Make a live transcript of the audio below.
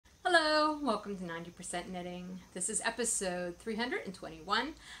Hello, welcome to 90% Knitting. This is episode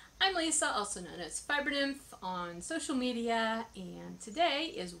 321. I'm Lisa, also known as Fiber Nymph on social media, and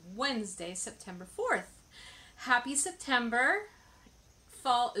today is Wednesday, September 4th. Happy September!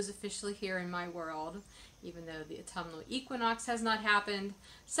 Fall is officially here in my world, even though the autumnal equinox has not happened.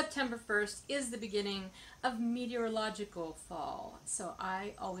 September 1st is the beginning of meteorological fall, so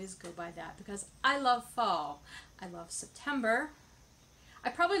I always go by that because I love fall. I love September. I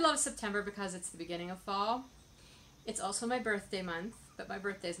probably love September because it's the beginning of fall. It's also my birthday month, but my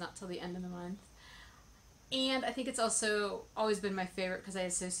birthday is not till the end of the month. And I think it's also always been my favorite because I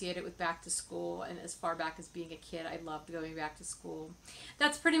associate it with back to school, and as far back as being a kid, I loved going back to school.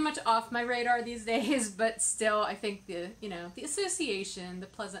 That's pretty much off my radar these days, but still I think the association, the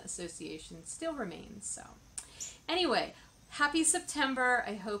pleasant association still remains. So anyway, happy September.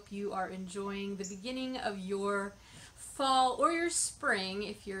 I hope you are enjoying the beginning of your fall or your spring.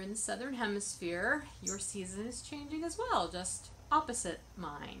 If you're in the southern hemisphere, your season is changing as well, just opposite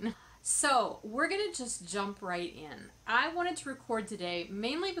mine. So we're gonna just jump right in. I wanted to record today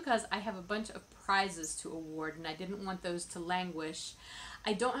mainly because I have a bunch of prizes to award and I didn't want those to languish.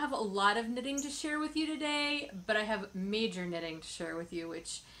 I don't have a lot of knitting to share with you today, but I have major knitting to share with you,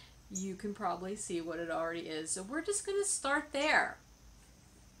 which you can probably see what it already is. So we're just gonna start there.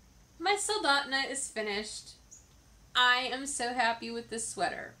 My Soldotna is finished. I am so happy with this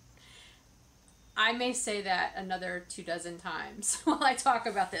sweater. I may say that another 24 times while I talk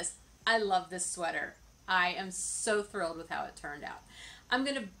about this. I love this sweater. I am so thrilled with how it turned out. I'm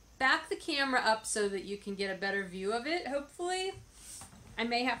going to back the camera up so that you can get a better view of it, hopefully. I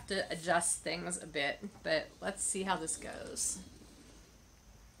may have to adjust things a bit, but let's see how this goes.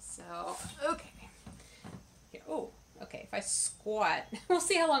 So, okay. Here, oh, okay, if I squat, we'll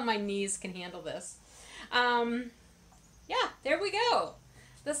see how long my knees can handle this. Yeah, there we go.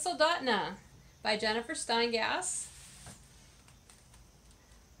 The Soldotna by Jennifer Steingass.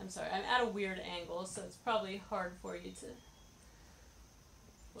 I'm sorry, I'm at a weird angle, so it's probably hard for you to...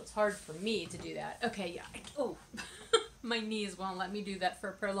 Well, it's hard for me to do that. Okay, yeah. Oh, my knees won't let me do that for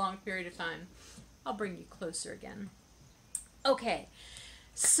a prolonged period of time. I'll bring you closer again. Okay,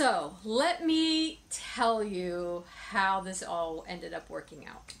 so let me tell you how this all ended up working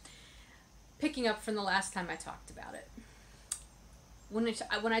out. Picking up from the last time I talked about it.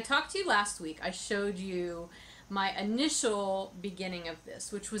 When I talked to you last week, I showed you my initial beginning of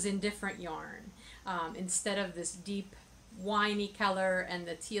this, which was in different yarn. Instead of this deep winey color and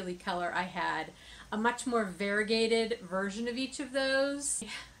the tealy color, I had a much more variegated version of each of those.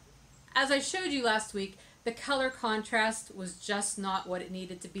 As I showed you last week, the color contrast was just not what it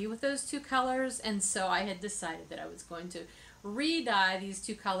needed to be with those two colors, and so I had decided that I was going to re-dye these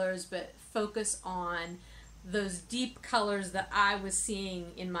two colors but focus on those deep colors that I was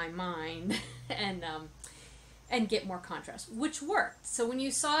seeing in my mind and get more contrast, which worked. So when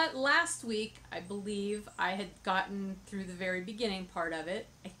you saw it last week, I believe I had gotten through the very beginning part of it.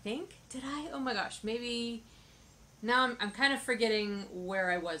 I think, did I? Oh my gosh, maybe, now I'm kind of forgetting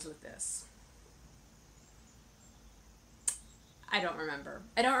where I was with this. I don't remember.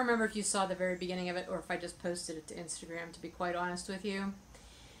 I don't remember if you saw the very beginning of it or if I just posted it to Instagram, to be quite honest with you.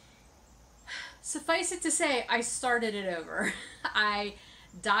 Suffice it to say, I started it over. I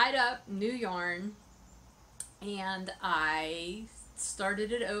dyed up new yarn and I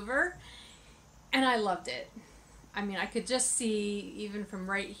started it over and I loved it. I mean, I could just see, even from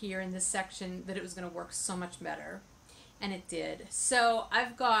right here in this section, that it was going to work so much better. And it did. So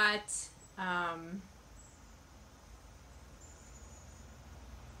I've got... I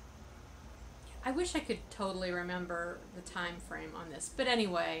wish I could totally remember the time frame on this. But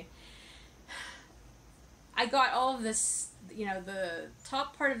anyway... I got all of this, you know, the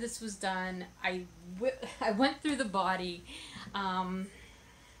top part of this was done. I went through the body. I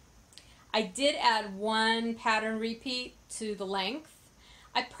did add one pattern repeat to the length.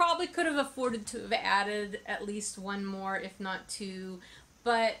 I probably could have afforded to have added at least one more, if not two.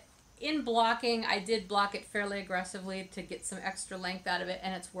 But in blocking, I did block it fairly aggressively to get some extra length out of it,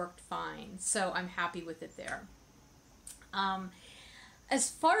 and it's worked fine. So I'm happy with it there. As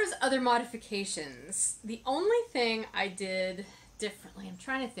far as other modifications, the only thing I did differently, I'm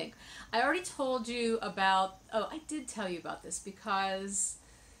trying to think. I already told you about, oh, I did tell you about this because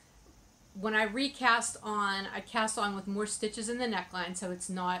when I recast on, I cast on with more stitches in the neckline, so it's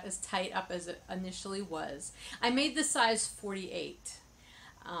not as tight up as it initially was. I made the size 48.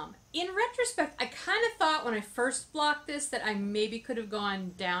 In retrospect, I kind of thought when I first blocked this that I maybe could have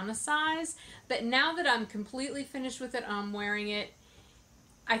gone down a size, but now that I'm completely finished with it, I'm wearing it,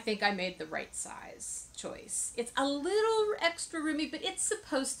 I think I made the right size choice. It's a little extra roomy, but it's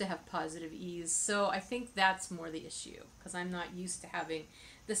supposed to have positive ease, so I think that's more the issue, because I'm not used to having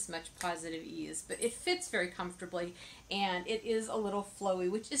this much positive ease. But it fits very comfortably, and it is a little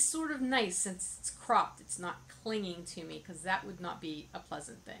flowy, which is sort of nice since it's cropped. It's not clinging to me, because that would not be a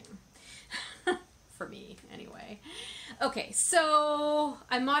pleasant thing. For me, anyway. Okay, so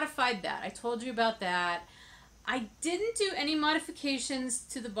I modified that. I told you about that. I didn't do any modifications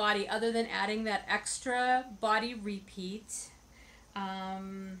to the body other than adding that extra body repeat.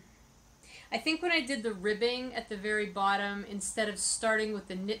 I think when I did the ribbing at the very bottom, instead of starting with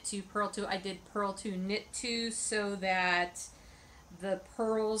the knit 2, purl 2, I did purl 2, knit 2, so that the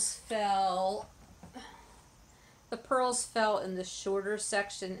pearls fell in the shorter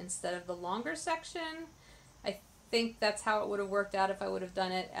section instead of the longer section. I think that's how it would have worked out if I would have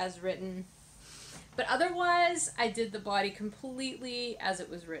done it as written. But otherwise, I did the body completely as it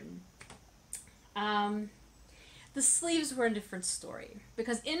was written. The sleeves were a different story,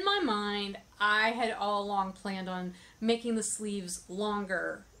 because in my mind, I had all along planned on making the sleeves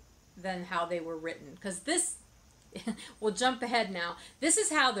longer than how they were written. Because this, we'll jump ahead now, this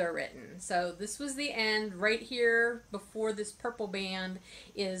is how they're written. So this was the end. Right here, before this purple band,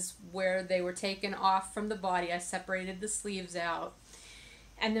 is where they were taken off from the body. I separated the sleeves out.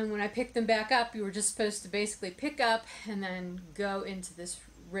 And then when I picked them back up, you were just supposed to basically pick up and then go into this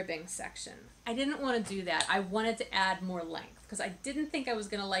ribbing section. I didn't want to do that. I wanted to add more length because I didn't think I was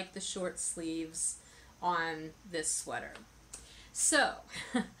going to like the short sleeves on this sweater. So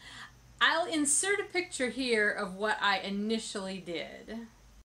I'll insert a picture here of what I initially did.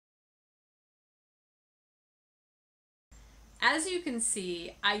 As you can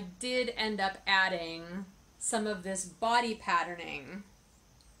see, I did end up adding some of this body patterning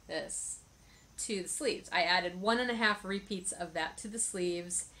to the sleeves. I added 1.5 repeats of that to the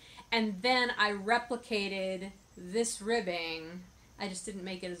sleeves, and then I replicated this ribbing, I just didn't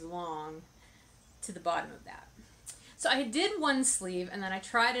make it as long, to the bottom of that. So I did one sleeve and then I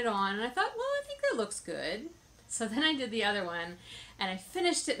tried it on and I thought, well, I think that looks good. So then I did the other one and I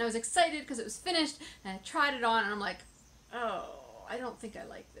finished it and I was excited because it was finished, and I tried it on and I'm like, oh, I don't think I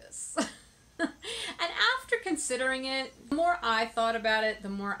like this. And after considering it, the more I thought about it, the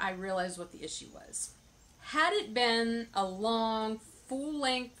more I realized what the issue was. Had it been a long, full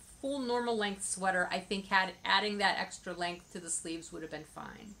normal length sweater, I think adding that extra length to the sleeves would have been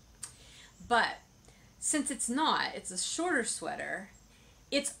fine. But since it's not, it's a shorter sweater,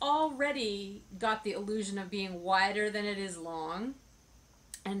 it's already got the illusion of being wider than it is long.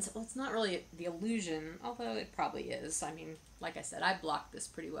 And well, it's not really the illusion, although it probably is. I mean, like I said, I blocked this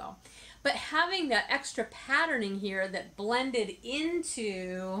pretty well. But having that extra patterning here that blended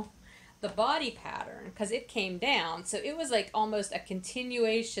into the body pattern, because it came down, so it was like almost a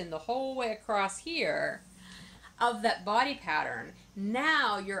continuation the whole way across here of that body pattern.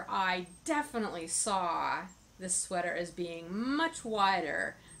 Now your eye definitely saw this sweater as being much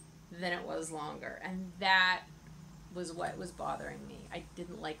wider than it was longer, and that was what was bothering me. I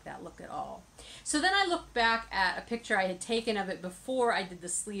didn't like that look at all. So then I looked back at a picture I had taken of it before I did the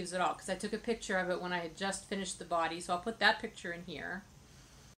sleeves at all, because I took a picture of it when I had just finished the body, so I'll put that picture in here.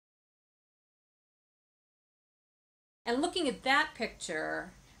 And looking at that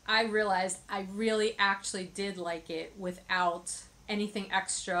picture, I realized I really actually did like it without anything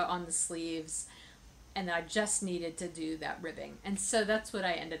extra on the sleeves, and that I just needed to do that ribbing. And so that's what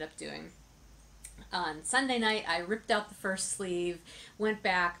I ended up doing. On Sunday night, I ripped out the first sleeve, went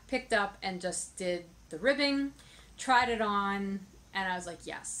back, picked up, and just did the ribbing, tried it on, and I was like,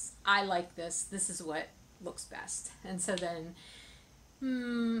 yes, I like this. This is what looks best. And so then,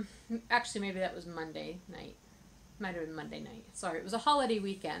 actually maybe that was Monday night. Might have been Monday night. Sorry, it was a holiday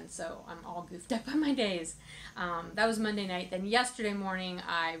weekend, so I'm all goofed up on my days. That was Monday night. Then yesterday morning,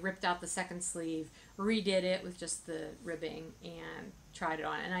 I ripped out the second sleeve, redid it with just the ribbing, and tried it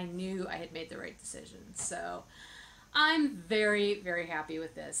on, and I knew I had made the right decision. So I'm very, very happy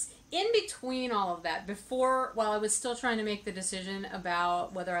with this. In between all of that, while I was still trying to make the decision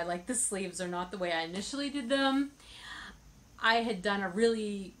about whether I liked the sleeves or not the way I initially did them, I had done a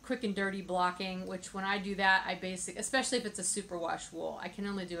really quick and dirty blocking, which when I do that, I especially if it's a superwash wool, I can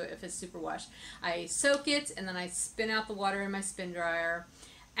only do it if it's superwash. I soak it, and then I spin out the water in my spin dryer,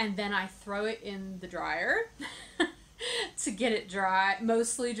 and then I throw it in the dryer to get it dry,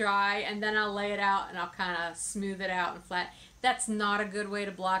 mostly dry, and then I'll lay it out and I'll kind of smooth it out and flat. That's not a good way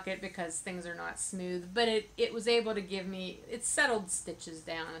to block it because things are not smooth, but it was able to give me, it settled stitches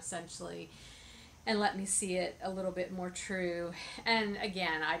down essentially and let me see it a little bit more true. And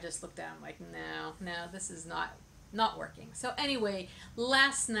again, I just looked at it, I'm like, no, this is not not working. So anyway,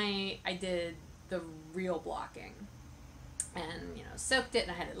 last night I did the real blocking. And, you know, soaked it,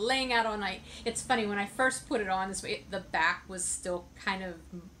 and I had it laying out all night. It's funny, when I first put it on this way, the back was still kind of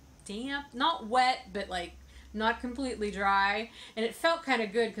damp. Not wet, but like not completely dry. And it felt kind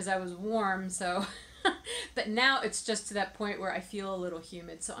of good because I was warm, so... But now it's just to that point where I feel a little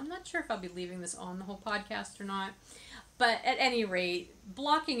humid. So I'm not sure if I'll be leaving this on the whole podcast or not. But at any rate,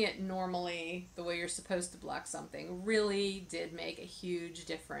 blocking it normally, the way you're supposed to block something, really did make a huge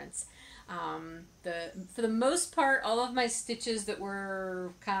difference. For the most part, all of my stitches that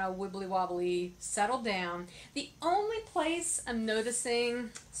were kind of wibbly wobbly settled down. The only place I'm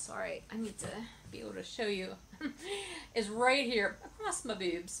noticing, sorry, I need to be able to show you, is right here across my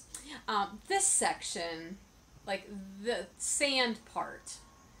boobs. This section, like the sand part,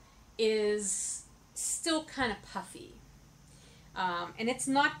 is still kind of puffy. And it's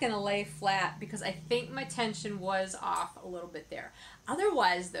not going to lay flat because I think my tension was off a little bit there.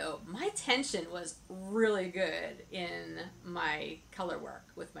 Otherwise, though, my tension was really good in my color work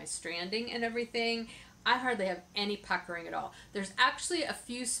with my stranding and everything. I hardly have any puckering at all. There's actually a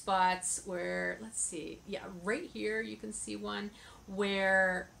few spots where, let's see, yeah, right here you can see one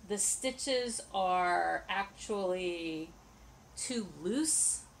where the stitches are actually too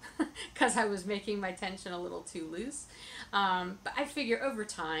loose because I was making my tension a little too loose. But I figure over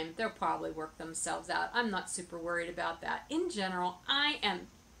time they'll probably work themselves out. I'm not super worried about that. In general, I am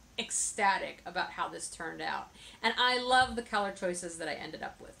ecstatic about how this turned out. And I love the color choices that I ended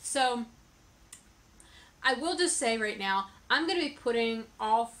up with. So I will just say right now, I'm going to be putting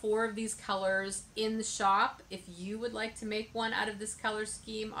all 4 of these colors in the shop. If you would like to make one out of this color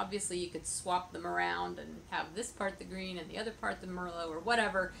scheme, obviously you could swap them around and have this part the green and the other part the Merlot or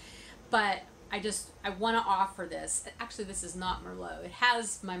whatever. But I want to offer this. Actually, this is not Merlot. It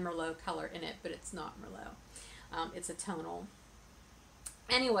has my Merlot color in it, but it's not Merlot. It's a tonal.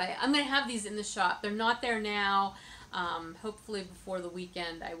 Anyway, I'm going to have these in the shop. They're not there now. Hopefully before the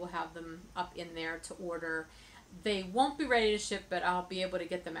weekend I will have them up in there to order. They won't be ready to ship, but I'll be able to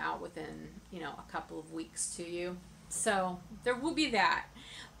get them out within, you know, a couple of weeks to you. So there will be that.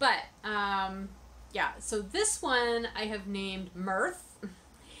 But yeah, so this one I have named Mirth,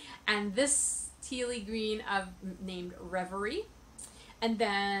 and this tealy green I've named Reverie. And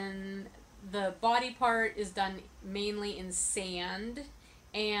then the body part is done mainly in sand.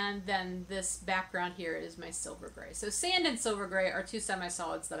 And then this background here is my silver gray. So sand and silver gray are 2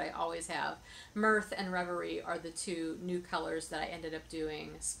 semi-solids that I always have. Mirth and Reverie are the 2 new colors that I ended up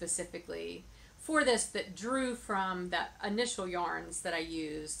doing specifically for this, that drew from that initial yarns that I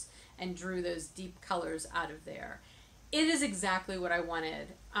used and drew those deep colors out of there. It is exactly what I wanted.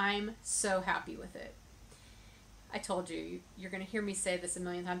 I'm so happy with it. I told you, you're going to hear me say this a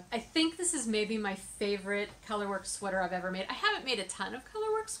million times. I think this is maybe my favorite colorwork sweater I've ever made. I haven't made a ton of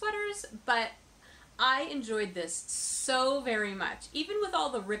colorwork sweaters, but I enjoyed this so very much. Even with all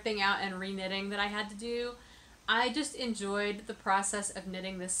the ripping out and re-knitting that I had to do, I just enjoyed the process of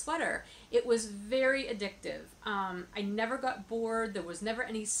knitting this sweater. It was very addictive. I never got bored. There was never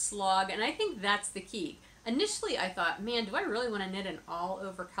any slog, and I think that's the key. Initially, I thought, man, do I really want to knit an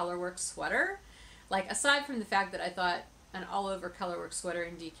all-over colorwork sweater? Like, aside from the fact that I thought an all-over colorwork sweater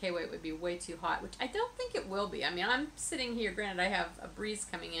in DK weight would be way too hot, which I don't think it will be. I mean, I'm sitting here, granted I have a breeze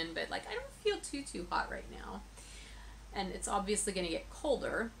coming in, but like I don't feel too hot right now. And it's obviously going to get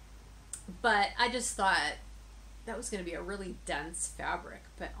colder. But I just thought that was going to be a really dense fabric.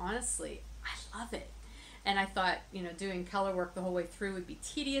 But honestly, I love it. And I thought, you know, doing color work the whole way through would be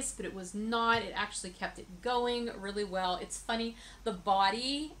tedious, but it was not. It actually kept it going really well. It's funny, the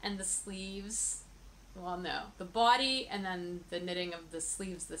body and the sleeves... Well, no. The body and then the knitting of the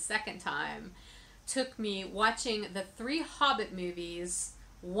sleeves the second time took me watching the 3 Hobbit movies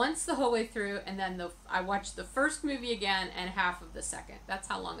once the whole way through, and then I watched the first movie again and half of the second. That's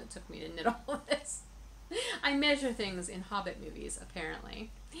how long it took me to knit all of this. I measure things in Hobbit movies,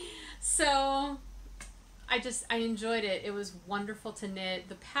 apparently. So I enjoyed it. It was wonderful to knit.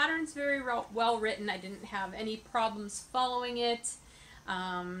 The pattern's very well written. I didn't have any problems following it.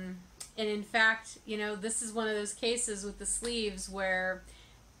 And in fact, you know, this is one of those cases with the sleeves where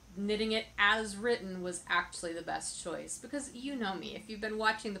knitting it as written was actually the best choice. Because you know me, if you've been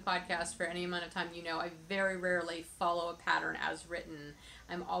watching the podcast for any amount of time, you know I very rarely follow a pattern as written.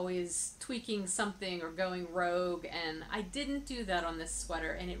 I'm always tweaking something or going rogue, and I didn't do that on this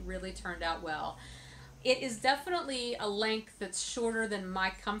sweater, and it really turned out well. It is definitely a length that's shorter than my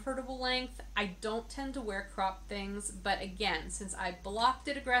comfortable length. I don't tend to wear crop things, but again, since I blocked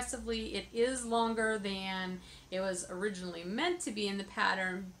it aggressively, it is longer than it was originally meant to be in the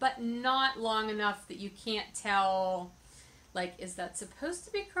pattern, but not long enough that you can't tell, like, is that supposed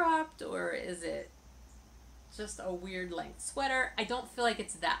to be cropped or is it just a weird length sweater? I don't feel like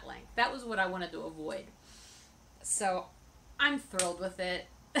it's that length. That was what I wanted to avoid. So I'm thrilled with it.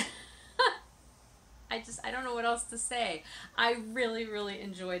 I don't know what else to say. I really, really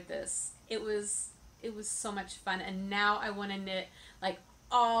enjoyed this. It was so much fun, and now I want to knit like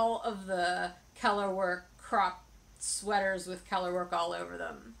all of the colorwork crop sweaters with colorwork all over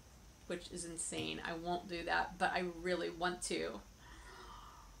them, which is insane. I won't do that, but I really want to.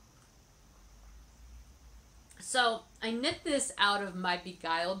 So I knit this out of my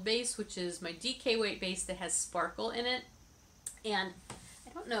Beguiled base, which is my DK weight base that has sparkle in it, and I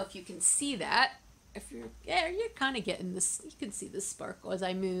don't know if you can see that. If you're kind of getting this, you can see the sparkle as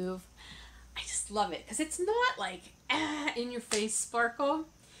I move. I just love it because it's not like in your face sparkle,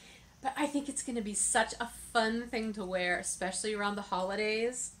 but I think it's going to be such a fun thing to wear, especially around the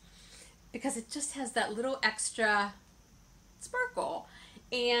holidays, because it just has that little extra sparkle.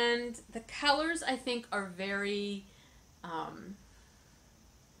 And the colors, I think, are very,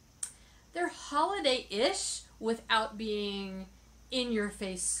 they're holiday-ish without being in your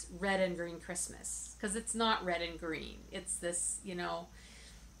face red and green Christmas, because it's not red and green. It's this, you know,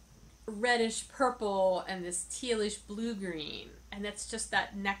 reddish purple and this tealish blue green, and that's just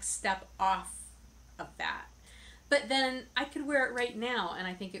that next step off of that. But then I could wear it right now and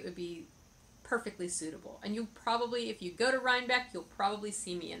I think it would be perfectly suitable. And you'll probably, if you go to Rhinebeck, you'll probably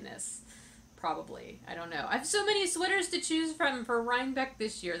see me in this. Probably. I don't know. I have so many sweaters to choose from for Rhinebeck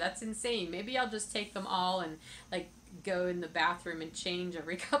this year. That's insane. Maybe I'll just take them all and like go in the bathroom and change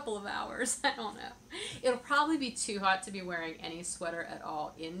every couple of hours. I don't know. It'll probably be too hot to be wearing any sweater at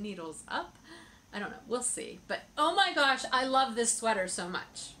all in needles up. I don't know. We'll see. But oh my gosh, I love this sweater so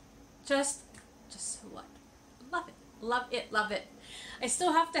much. Just so love it. Love it. Love it. Love it. I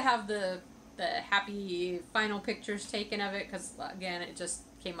still have to have the happy final pictures taken of it because, again, it just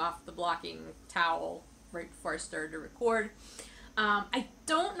came off the blocking towel right before I started to record. I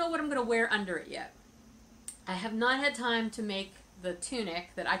don't know what I'm going to wear under it yet. I have not had time to make the tunic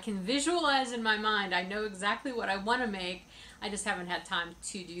that I can visualize in my mind. I know exactly what I want to make. I just haven't had time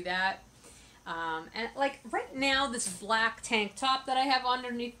to do that. And like right now, this black tank top that I have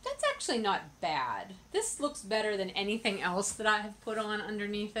underneath, that's actually not bad. This looks better than anything else that I have put on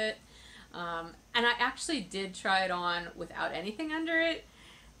underneath it. And I actually did try it on without anything under it,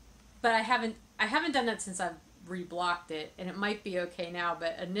 but I haven't done that since I've reblocked it, and it might be okay now,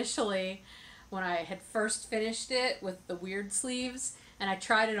 but initially when I had first finished it with the weird sleeves and I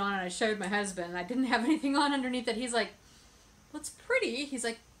tried it on and I showed my husband and I didn't have anything on underneath it, he's like, well, it's pretty. He's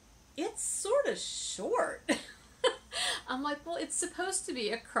like, it's sort of short. I'm like, well, it's supposed to be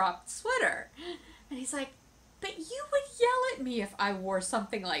a cropped sweater. And he's like, but you would yell at me if I wore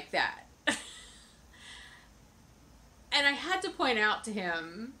something like that. And I had to point out to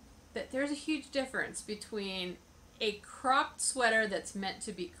him that there's a huge difference between a cropped sweater that's meant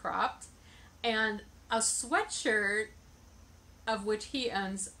to be cropped and a sweatshirt, of which he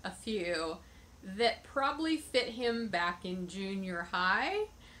owns a few, that probably fit him back in junior high,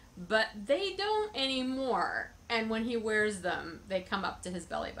 but they don't anymore. And when he wears them, they come up to his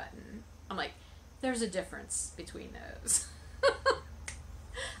belly button. I'm like, there's a difference between those.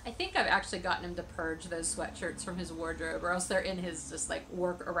 I think I've actually gotten him to purge those sweatshirts from his wardrobe, or else they're in his just like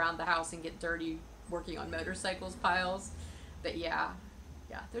work around the house and get dirty working on motorcycles piles. But yeah,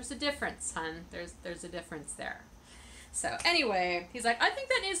 there's a difference, hun. There's a difference there. So anyway, he's like, I think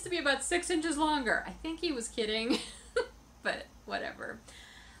that needs to be about 6 inches longer. I think he was kidding, but whatever.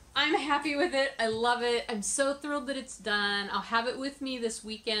 I'm happy with it. I love it. I'm so thrilled that it's done. I'll have it with me this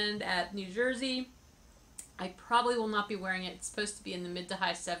weekend at New Jersey. I probably will not be wearing it. It's supposed to be in the mid to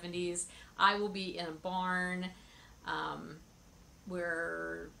high 70s. I will be in a barn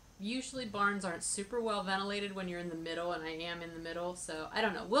where usually barns aren't super well ventilated when you're in the middle, and I am in the middle, so I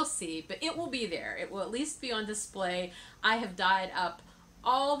don't know. We'll see, but it will be there. It will at least be on display. I have dyed up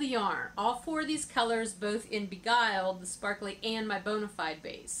all the yarn, all 4 of these colors, both in Beguiled, the sparkly, and my Bonafide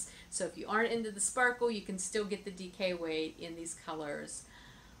base. So if you aren't into the sparkle, you can still get the DK weight in these colors.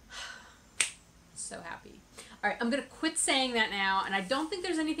 So happy. All right, I'm going to quit saying that now, and I don't think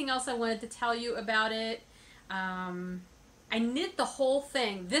there's anything else I wanted to tell you about it. I knit the whole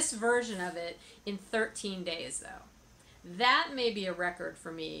thing, this version of it, in 13 days, though. That may be a record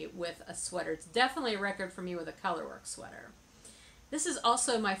for me with a sweater. It's definitely a record for me with a colorwork sweater. This is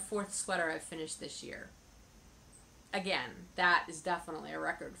also my 4th sweater I've finished this year. Again, that is definitely a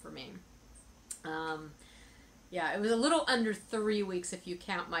record for me. Yeah, it was a little under 3 weeks if you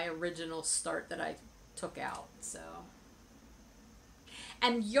count my original start that I took out, so.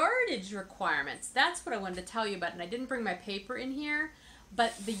 And yardage requirements, that's what I wanted to tell you about, and I didn't bring my paper in here,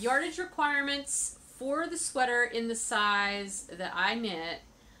 but the yardage requirements for the sweater in the size that I knit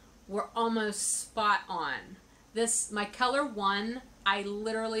were almost spot on. This, my color 1, I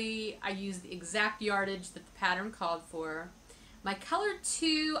used the exact yardage that the pattern called for. My color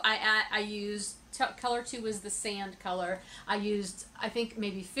 2, I used, color 2 was the sand color. I used, I think,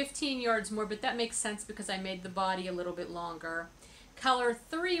 maybe 15 yards more, but that makes sense because I made the body a little bit longer. Color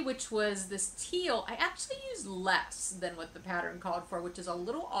 3, which was this teal, I actually used less than what the pattern called for, which is a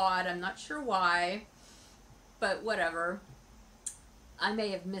little odd. I'm not sure why, but whatever. I may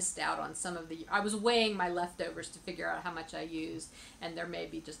have missed out on some of the, I was weighing my leftovers to figure out how much I used, and there may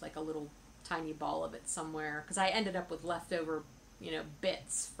be just like a little tiny ball of it somewhere, because I ended up with leftover, you know,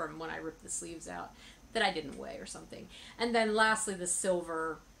 bits from when I ripped the sleeves out that I didn't weigh or something. And then lastly, the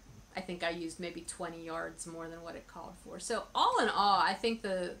silver, I think I used maybe 20 yards more than what it called for. So all in all, I think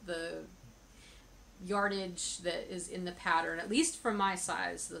the yardage that is in the pattern, at least for my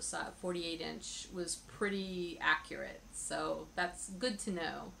size, the 48-inch, was pretty accurate. So that's good to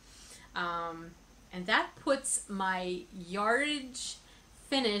know. And that puts my yardage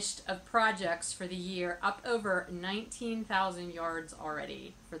finished of projects for the year up over 19,000 yards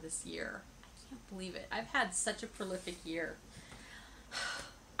already for this year. I can't believe it. I've had such a prolific year.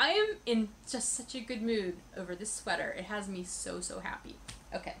 I am in just such a good mood over this sweater. It has me so, so happy.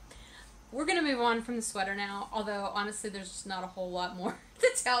 Okay, we're going to move on from the sweater now, although honestly there's just not a whole lot more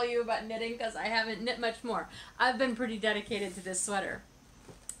to tell you about knitting because I haven't knit much more. I've been pretty dedicated to this sweater.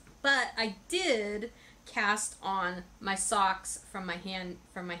 But I did cast on my socks from my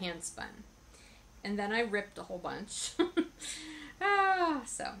Handspun, and then I ripped a whole bunch.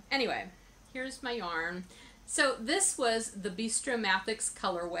 So anyway, here's my yarn. So this was the Bistromathics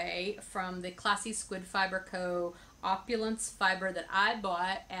colorway from the Classy Squid Fiber Co. Opulence fiber that I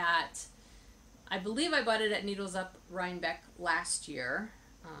bought at, I believe I bought it at Needles Up Rhinebeck last year,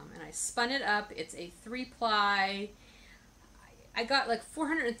 and I spun it up. It's a 3-ply. I got like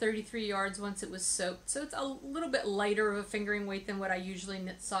 433 yards once it was soaked, so it's a little bit lighter of a fingering weight than what I usually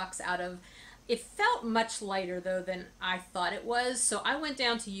knit socks out of. It felt much lighter though than I thought it was, so I went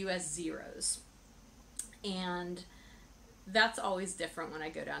down to US zeros. And that's always different when I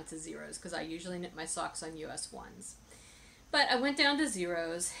go down to zeros because I usually knit my socks on US ones. But I went down to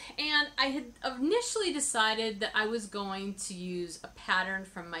zeros, and I had initially decided that I was going to use a pattern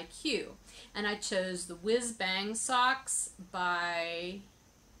from my queue. And I chose the Whiz Bang socks by,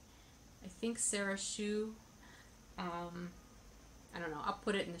 I think, Sarah Shoo. I don't know, I'll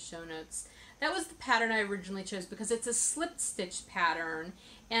put it in the show notes. That was the pattern I originally chose because it's a slip stitch pattern.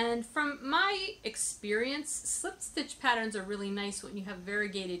 And from my experience, slip stitch patterns are really nice when you have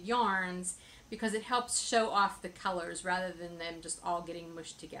variegated yarns because it helps show off the colors rather than them just all getting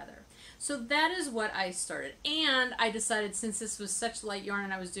mushed together. So that is what I started. And I decided since this was such light yarn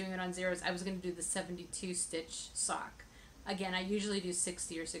and I was doing it on zeros, I was going to do the 72 stitch sock. Again, I usually do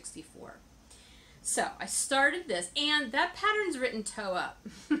 60 or 64. So I started this, and that pattern's written toe up.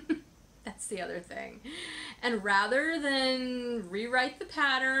 That's the other thing. And rather than rewrite the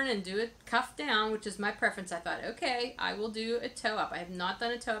pattern and do it cuff down, which is my preference, I thought, okay, I will do a toe up. I have not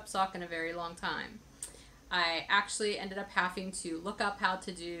done a toe up sock in a very long time. I actually ended up having to look up how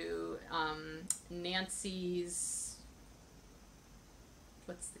to do Nancy's,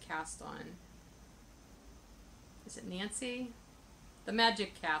 what's the cast on? Is it Nancy? The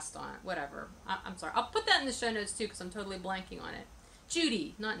magic cast on, whatever. I'm sorry. I'll put that in the show notes too because I'm totally blanking on it.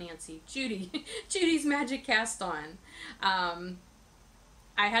 Judy, not Nancy, Judy. Judy's magic cast on. I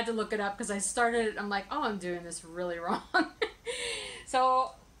had to look it up because I started, I'm like, oh, I'm doing this really wrong.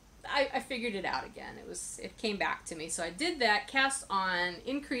 So I figured it out again. It came back to me. So I did that, cast on,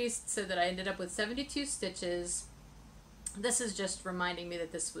 increased so that I ended up with 72 stitches. This is just reminding me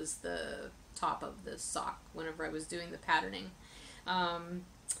that this was the top of the sock whenever I was doing the patterning.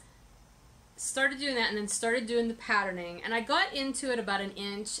 Started doing that and then started doing the patterning, and I got into it about an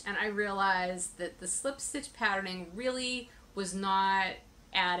inch and I realized that the slip stitch patterning really was not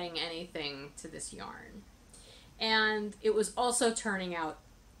adding anything to this yarn, and it was also turning out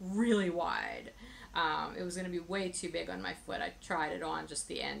really wide. It was going to be way too big on my foot. I tried it on just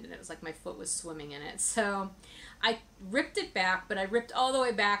the end and it was like my foot was swimming in it, so I ripped it back, but I ripped all the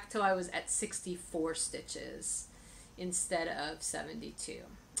way back till I was at 64 stitches instead of 72.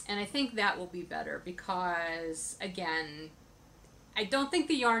 And I think that will be better because, again, I don't think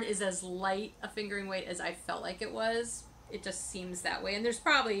the yarn is as light a fingering weight as I felt like it was. It just seems that way. And there's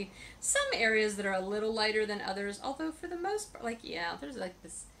probably some areas that are a little lighter than others, although for the most part, like, yeah, there's like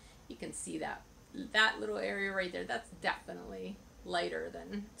this, you can see that little area right there. That's definitely lighter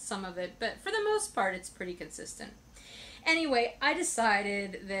than some of it, but for the most part, it's pretty consistent. Anyway, I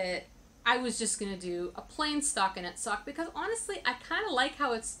decided that I was just going to do a plain stockinette sock because honestly, I kind of like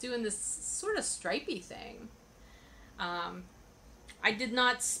how it's doing this sort of stripy thing. I did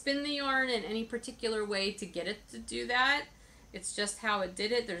not spin the yarn in any particular way to get it to do that. It's just how it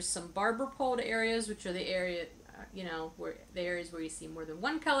did it. There's some barber poled areas, which are the area, you know, where the areas where you see more than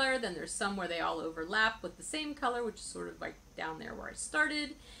one color. Then there's some where they all overlap with the same color, which is sort of like down there where I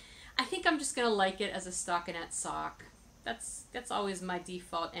started. I think I'm just going to like it as a stockinette sock. That's always my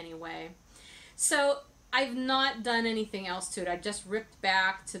default anyway. So I've not done anything else to it. I just ripped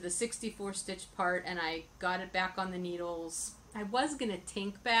back to the 64 stitch part and I got it back on the needles. I was going to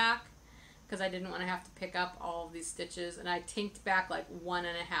tink back because I didn't want to have to pick up all of these stitches, and I tinked back like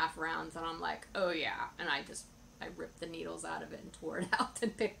 1.5 rounds, and I'm like, oh yeah, and I ripped the needles out of it and tore it out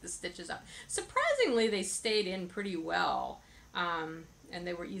and picked the stitches up. Surprisingly, they stayed in pretty well, and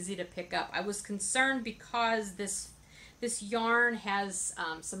they were easy to pick up. I was concerned because this yarn has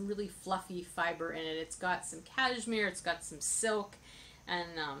some really fluffy fiber in it. It's got some cashmere, it's got some silk,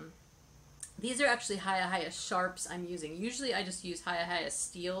 and these are actually Hiya sharps I'm using. Usually I just use Hiya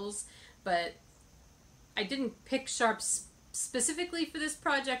steels, but I didn't pick sharps specifically for this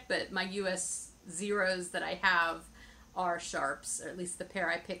project, but my US zeros that I have are sharps, or at least the pair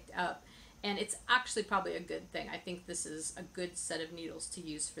I picked up, and it's actually probably a good thing. I think this is a good set of needles to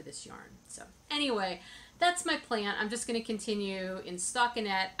use for this yarn. So anyway, that's my plan. I'm just going to continue in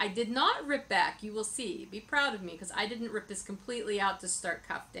stockinette. I did not rip back. You will see. Be proud of me because I didn't rip this completely out to start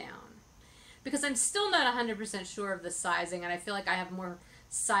cuff down, because I'm still not 100% sure of the sizing, and I feel like I have more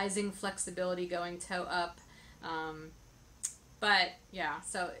sizing flexibility going toe up. But yeah,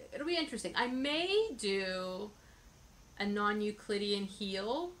 so it'll be interesting. I may do a non-Euclidean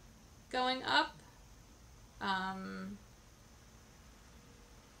heel going up. I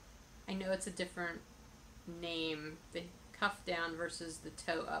know it's a different name. The cuff down versus the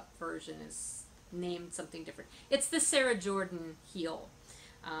toe up version is named something different. It's the Sarah Jordan heel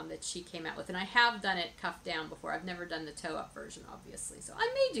that she came out with, and I have done it cuff down before. I've never done the toe up version, obviously, so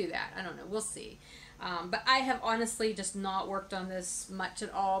I may do that. I don't know, we'll see. But I have honestly just not worked on this much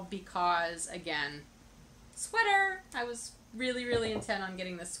at all because, again, sweater. I was really intent on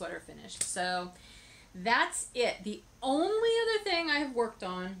getting this sweater finished, so that's it. The only other thing I have worked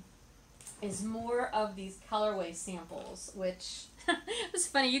on is more of these colorway samples, which it was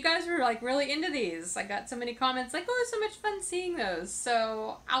funny. You guys were like really into these. I got so many comments like, oh, it's so much fun seeing those.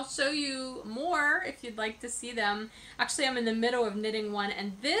 So I'll show you more if you'd like to see them. Actually, I'm in the middle of knitting one,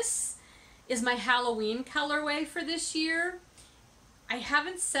 and this is my Halloween colorway for this year. I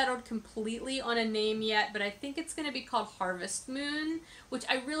haven't settled completely on a name yet, but I think it's going to be called Harvest Moon, which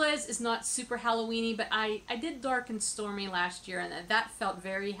I realize is not super Halloween-y, but I did Dark and Stormy last year, and that felt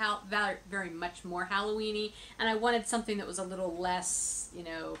very much more Halloween-y, and I wanted something that was a little less, you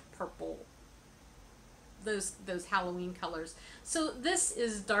know, purple, those Halloween colors. So this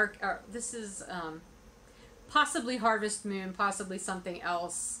is dark, or this is possibly Harvest Moon, possibly something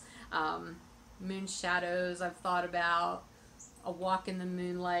else. Moon Shadows I've thought about. A Walk in the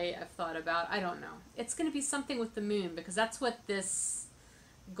Moonlight I've thought about. I don't know. It's going to be something with the moon because that's what this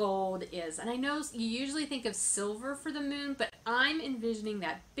gold is. And I know you usually think of silver for the moon, but I'm envisioning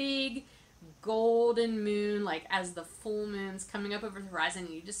that big golden moon, like as the full moon's coming up over the horizon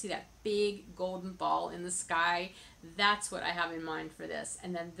and you just see that big golden ball in the sky. That's what I have in mind for this.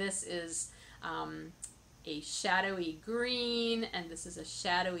 And then this is a shadowy green, and this is a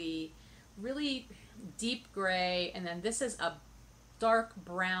shadowy, really deep gray, and then this is a dark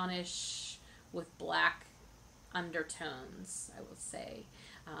brownish with black undertones, I will say.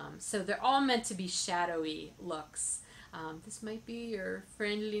 So they're all meant to be shadowy looks. This might be your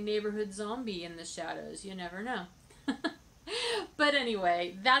friendly neighborhood zombie in the shadows. You never know. But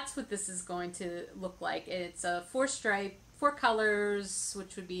anyway, that's what this is going to look like. It's a 4 colors,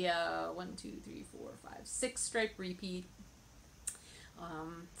 which would be a 1, 2, 3, 4, 5, 6 stripe repeat.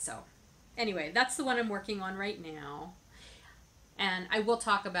 So anyway, that's the one I'm working on right now. And I will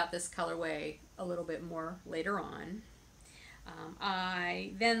talk about this colorway a little bit more later on.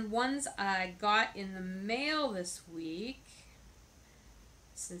 Then ones I got in the mail this week,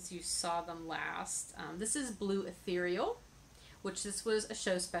 since you saw them last. This is Blue Ethereal, which this was a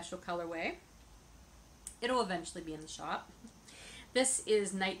show special colorway. It'll eventually be in the shop. This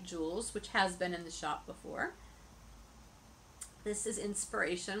is Night Jewels, which has been in the shop before. This is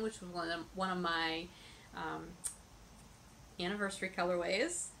Inspiration, which was one of my anniversary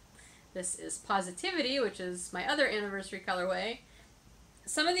colorways. This is Positivity, which is my other anniversary colorway.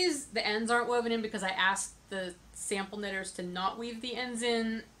 Some of these, the ends aren't woven in because I asked the sample knitters to not weave the ends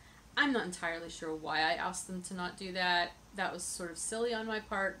in. I'm not entirely sure why I asked them to not do that. That was sort of silly on my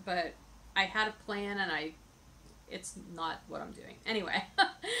part, but I had a plan and it's not what I'm doing. Anyway,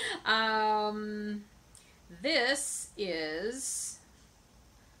 this is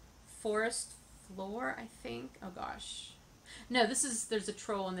Forest Floor, I think. Oh gosh. No, there's a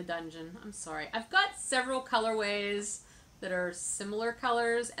troll in the dungeon. I'm sorry. I've got several colorways that are similar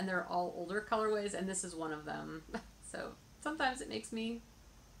colors, and they're all older colorways, and this is one of them. So sometimes it makes me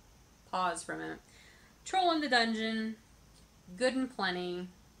pause for a minute. Troll in the Dungeon, Good and Plenty.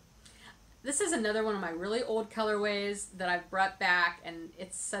 This is another one of my really old colorways that I've brought back, and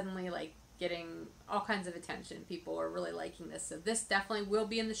it's suddenly like getting all kinds of attention. People are really liking this, so this definitely will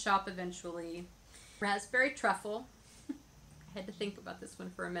be in the shop eventually. Raspberry Truffle. I had to think about this one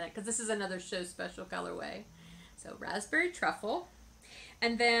for a minute because this is another show special colorway. So Raspberry Truffle.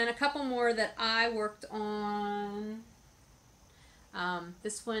 And then a couple more that I worked on.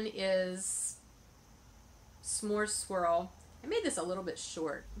 This one is S'more Swirl. I made this a little bit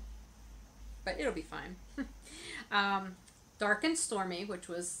short, but it'll be fine. Dark and Stormy, which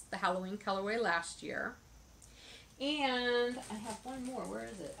was the Halloween colorway last year. And I have one more. Where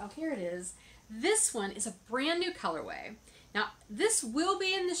is it? Oh, here it is. This one is a brand new colorway. Now, this will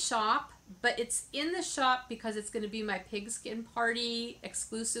be in the shop, but it's in the shop because it's going to be my Pigskin Party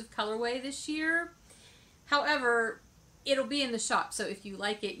exclusive colorway this year. However, it'll be in the shop, so if you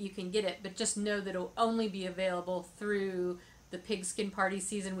like it, you can get it, but just know that it'll only be available through the Pigskin Party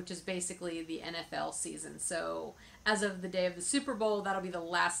season, which is basically the NFL season. So as of the day of the Super Bowl, that'll be the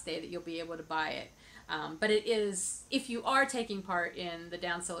last day that you'll be able to buy it. But it is, if you are taking part in the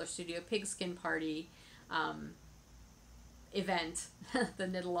Down Cellar Studio Pigskin Party event, the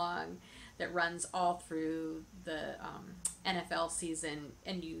knit along that runs all through the NFL season,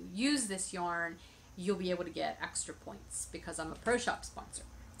 and you use this yarn, you'll be able to get extra points because I'm a Pro Shop sponsor.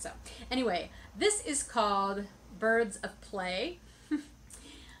 So anyway, this is called Birds of Play.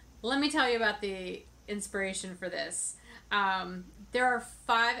 Let me tell you about the inspiration for this. There are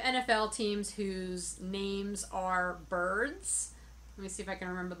 5 NFL teams whose names are birds. Let me see if I can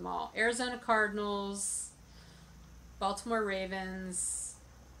remember them all. Arizona Cardinals, Baltimore Ravens,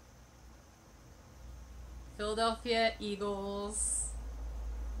 Philadelphia Eagles,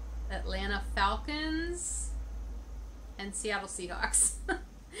 Atlanta Falcons, and Seattle Seahawks.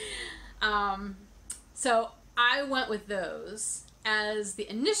 So I went with those as the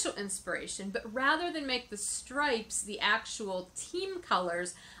initial inspiration, but rather than make the stripes the actual team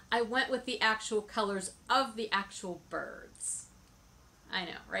colors, I went with the actual colors of the actual birds. I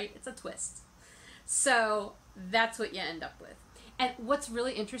know, right? It's a twist. So that's what you end up with. And what's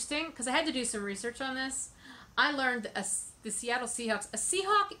really interesting, because I had to do some research on this, I learned that the Seattle Seahawks, a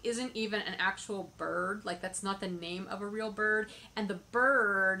Seahawk isn't even an actual bird. Like, that's not the name of a real bird. And the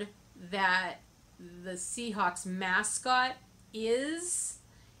bird that the Seahawks mascot is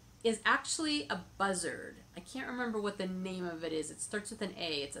actually a buzzard. I can't remember what the name of it is. It starts with an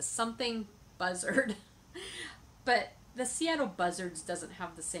A. It's a something buzzard. But the Seattle Buzzards doesn't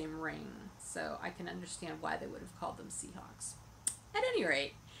have the same ring, so I can understand why they would have called them Seahawks. At any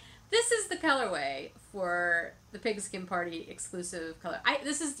rate, this is the colorway for the Pigskin Party exclusive color.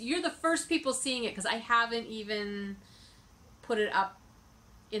 You're the first people seeing it because I haven't even put it up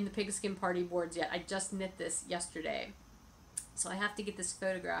in the Pigskin Party boards yet. I just knit this yesterday. So I have to get this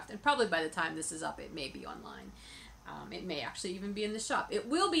photographed, and probably by the time this is up, it may be online. It may actually even be in the shop. It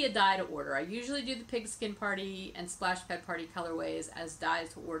will be a dye to order. I usually do the Pigskin Party and Splash Pad Party colorways as dyes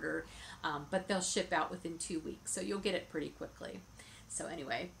to order, but they'll ship out within 2 weeks, so you'll get it pretty quickly. So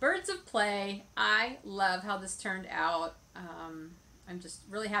anyway, Birds of Play. I love how this turned out. I'm just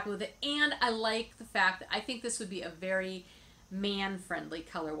really happy with it, and I like the fact that I think this would be a very man-friendly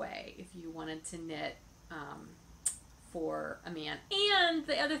colorway if you wanted to knit for a man. And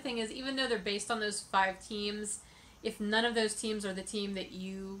the other thing is, even though they're based on those 5 teams, if none of those teams are the team that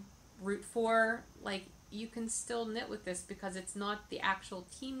you root for, like, you can still knit with this because it's not the actual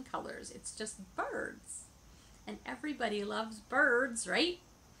team colors. It's just birds. And everybody loves birds, right?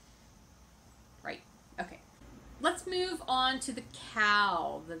 Right. Okay. Let's move on to the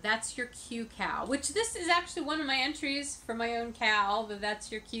cow, the That's Your Q cow, which this is actually one of my entries for my own cow, the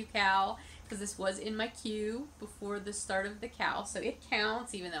That's Your Q cow, because this was in my queue before the start of the cow, so it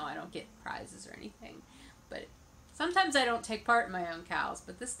counts, even though I don't get prizes or anything. But sometimes I don't take part in my own cows,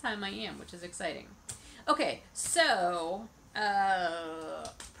 but this time I am, which is exciting. Okay, so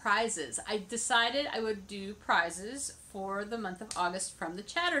Prizes. I decided I would do prizes for the month of August from the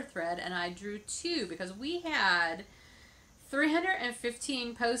chatter thread, and I drew 2 because we had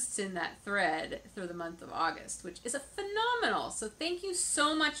 315 posts in that thread through the month of August, which is a phenomenal. So thank you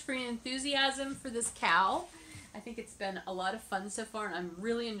so much for your enthusiasm for this cowl. I think it's been a lot of fun so far, and I'm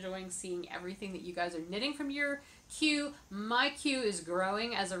really enjoying seeing everything that you guys are knitting from your queue. My queue is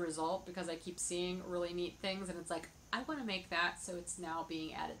growing as a result because I keep seeing really neat things, and it's like, I want to make that, so it's now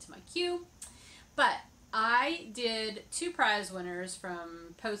being added to my queue. But I did 2 prize winners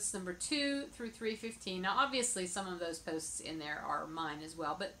from posts number 2 through 315. Now, obviously, some of those posts in there are mine as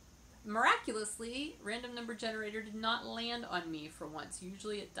well, but miraculously, Random Number Generator did not land on me for once.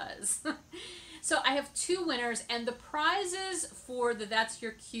 Usually it does. So I have 2 winners, and the prizes for the That's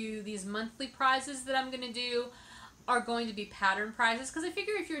Your Cue, these monthly prizes that I'm going to do, are going to be pattern prizes, because I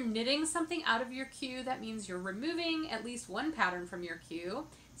figure if you're knitting something out of your queue, that means you're removing at least one pattern from your queue.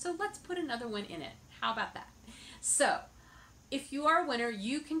 So let's put another one in it. How about that? So if you are a winner,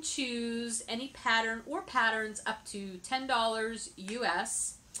 you can choose any pattern or patterns up to $10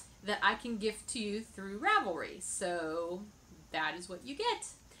 US that I can gift to you through Reverie. So that is what you get.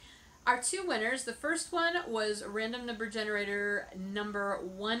 Our 2 winners, the first one was Random Number Generator number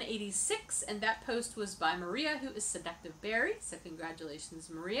 186, and that post was by Maria, who is Seductive Berry, so congratulations,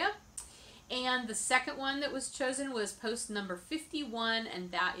 Maria. And the second one that was chosen was post number 51,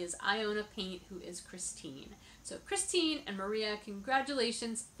 and that is Iona Paint, who is Christine. So Christine and Maria,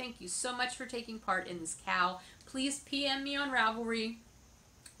 congratulations. Thank you so much for taking part in this cowl. Please PM me on Ravelry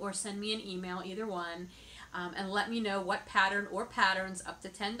or send me an email, either one. And let me know what pattern or patterns up to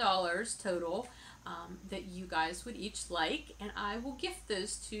 $10 total that you guys would each like, and I will gift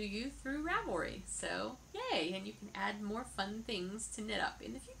those to you through Ravelry. So yay, and you can add more fun things to knit up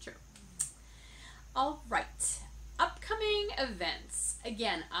in the future. All right, upcoming events.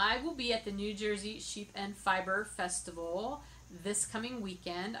 Again, I will be at the New Jersey Sheep and Fiber Festival this coming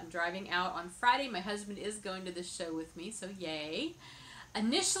weekend. I'm driving out on Friday. My husband is going to this show with me, so yay.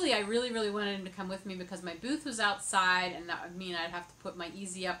 Initially, I really wanted him to come with me because my booth was outside, and that would mean I'd have to put my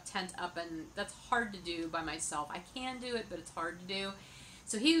Easy Up tent up, and that's hard to do by myself. I can do it, but it's hard to do.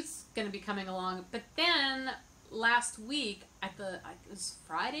 So he was going to be coming along. But then last week, it was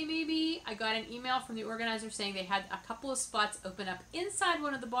Friday maybe, I got an email from the organizer saying they had a couple of spots open up inside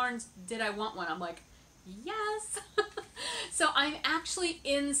one of the barns. Did I want one? I'm like, yes. So I'm actually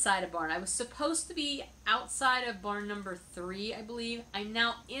inside a barn. I was supposed to be outside of barn number 3, I believe. I'm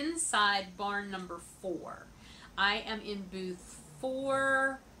now inside barn number 4. I am in booth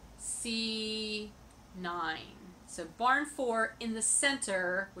 4C9. So barn 4 in the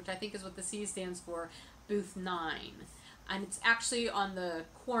center, which I think is what the C stands for, booth 9. And it's actually on the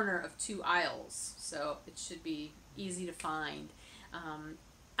corner of 2 aisles, so it should be easy to find.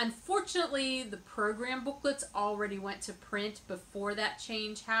 Unfortunately, the program booklets already went to print before that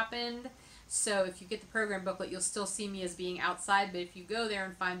change happened. So if you get the program booklet, you'll still see me as being outside. But if you go there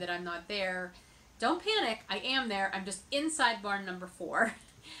and find that I'm not there, don't panic. I am there. I'm just inside barn number 4.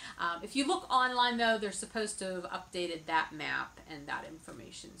 If you look online, though, they're supposed to have updated that map and that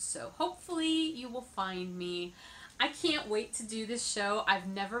information. So hopefully you will find me. I can't wait to do this show. I've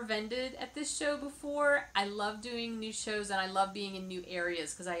never vended at this show before. I love doing new shows, and I love being in new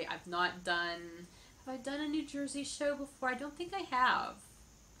areas because I've not done... Have I done a New Jersey show before? I don't think I have.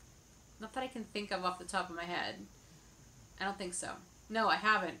 Not that I can think of off the top of my head. I don't think so. No, I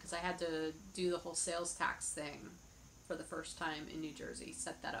haven't, because I had to do the whole sales tax thing for the first time in New Jersey.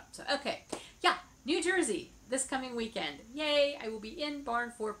 Set that up. So, okay. Yeah, New Jersey this coming weekend. Yay! I will be in Barn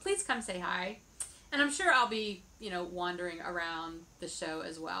 4. Please come say hi. And I'm sure I'll be, wandering around the show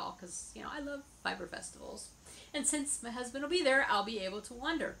as well, because, I love fiber festivals. And since my husband will be there, I'll be able to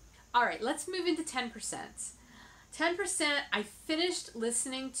wander. All right, let's move into 10%. 10%, I finished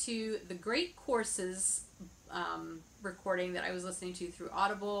listening to the Great Courses recording that I was listening to through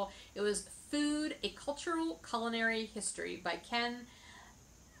Audible. It was Food, A Cultural Culinary History by Ken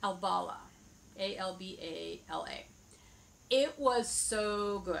Albala, A-L-B-A-L-A. It was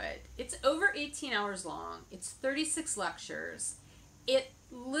so good. It's over 18 hours long. It's 36 lectures. It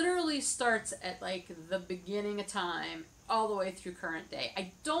literally starts at the beginning of time all the way through current day.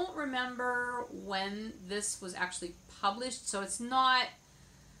 I don't remember when this was actually published, so it's not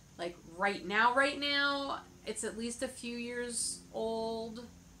right now. It's at least a few years old.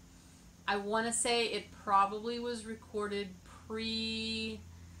 I want to say it probably was recorded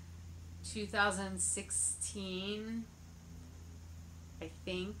pre-2016. I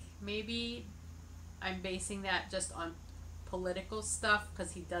think maybe I'm basing that just on political stuff,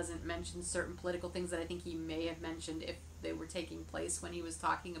 because he doesn't mention certain political things that I think he may have mentioned if they were taking place when he was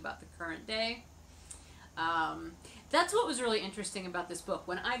talking about the current day. That's what was really interesting about this book.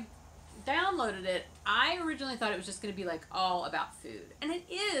 When I downloaded it, I originally thought it was just going to be like all about food. And it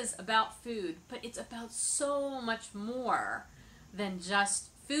is about food, but it's about so much more than just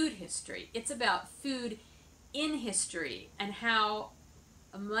food history. It's about food in history and how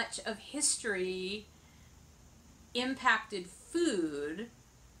much of history impacted food.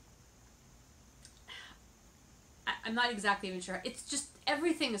 I'm not exactly even sure. It's just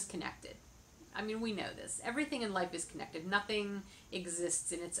everything is connected. I mean, we know this. Everything in life is connected. Nothing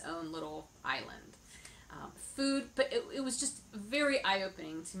exists in its own little island. Food, but it was just very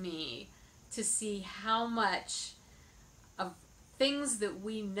eye-opening to me to see how much of things that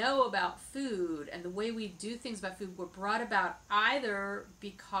we know about food and the way we do things about food were brought about either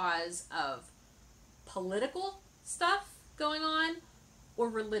because of political stuff going on or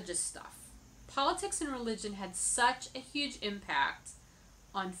religious stuff. Politics and religion had such a huge impact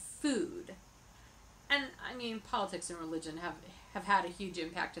on food. And, I mean, politics and religion have had a huge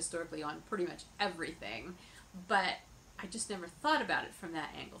impact historically on pretty much everything, but I just never thought about it from that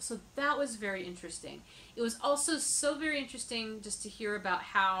angle. So that was very interesting. It was also so very interesting just to hear about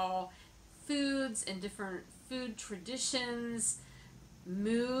how foods and different food traditions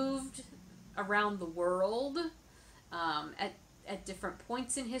moved around the world at different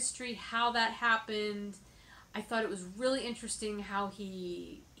points in history, how that happened. I thought it was really interesting how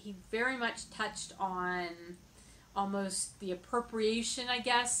he very much touched on almost the appropriation, I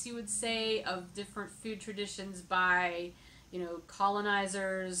guess you would say, of different food traditions by,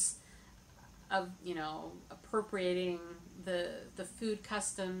 colonizers, of, appropriating the food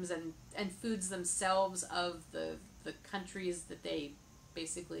customs and foods themselves of the countries that they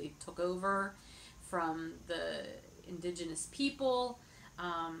basically took over from the indigenous people.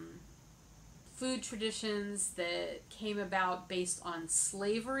 Food traditions that came about based on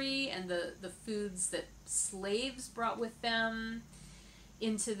slavery and the foods that slaves brought with them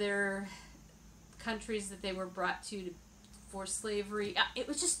into their countries that they were brought to for slavery. It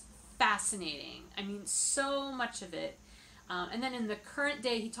was just fascinating. I mean, so much of it. And then in the current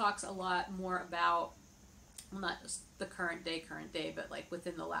day, he talks a lot more about, well, not just the current day, but like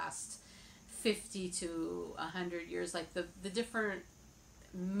within the last 50 to 100 years, like the different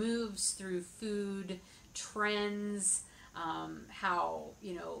moves through food trends, how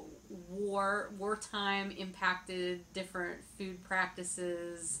wartime impacted different food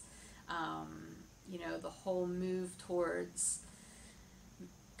practices, the whole move towards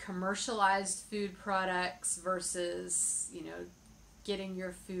commercialized food products versus getting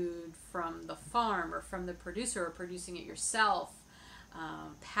your food from the farm or from the producer or producing it yourself,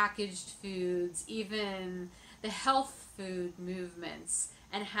 packaged foods, even the health food movements,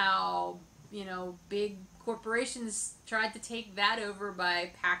 and how, big corporations tried to take that over by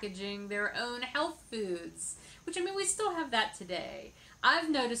packaging their own health foods, which, I mean, we still have that today. I've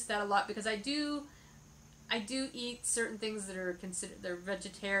noticed that a lot because I do eat certain things that are considered, they're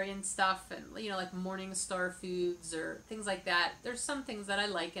vegetarian stuff, and, like Morningstar foods or things like that. There's some things that I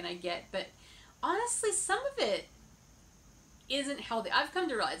like and I get, but honestly, some of it isn't healthy. I've come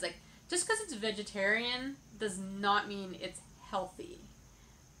to realize, like, just because it's vegetarian does not mean it's healthy.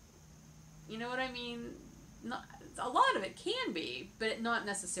 You know what I mean? Not, a lot of it can be, but it not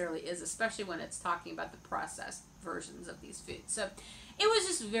necessarily is, especially when it's talking about the processed versions of these foods. So it was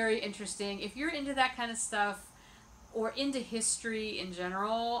just very interesting. If you're into that kind of stuff or into history in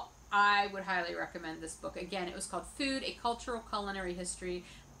general, I would highly recommend this book. Again, it was called Food, A Cultural Culinary History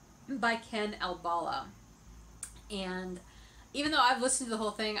by Ken Albala. And even though I've listened to the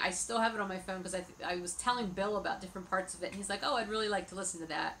whole thing, I still have it on my phone because I was telling Bill about different parts of it, and he's like, oh, I'd really like to listen to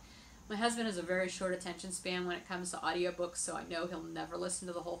that. My husband has a very short attention span when it comes to audiobooks, so I know he'll never listen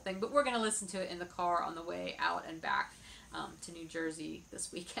to the whole thing, but we're going to listen to it in the car on the way out and back to New Jersey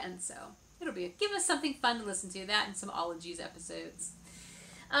this weekend, so it'll give us something fun to listen to, that and some Ologies episodes.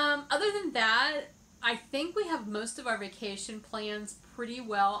 Other than that, I think we have most of our vacation plans pretty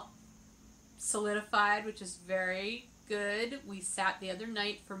well solidified, which is very good. We sat the other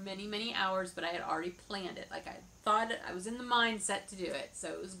night for many, many hours, but I had already planned it. Like, I thought I was in the mindset to do it, so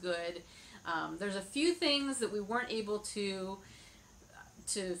it was good. There's a few things that we weren't able to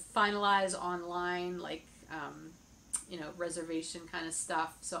finalize online, like reservation kind of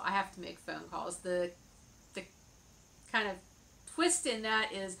stuff, so I have to make phone calls. The kind of twist in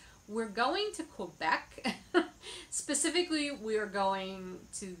that is we're going to Quebec. Specifically, we are going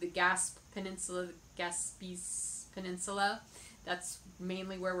to the Gaspé Peninsula. That's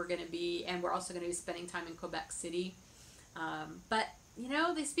mainly where we're going to be, and we're also going to be spending time in Quebec City. But, you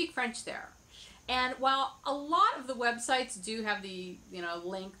know, they speak French there. And while a lot of the websites do have the, you know,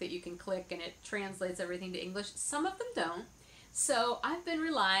 link that you can click and it translates everything to English, some of them don't. So I've been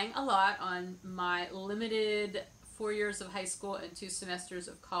relying a lot on my limited 4 years of high school and 2 semesters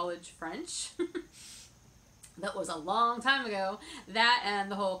of college French. That was a long time ago. That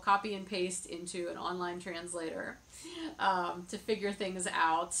and the whole copy and paste into an online translator to figure things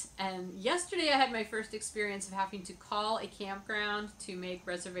out. And yesterday I had my first experience of having to call a campground to make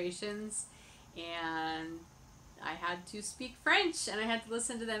reservations, and I had to speak French, and I had to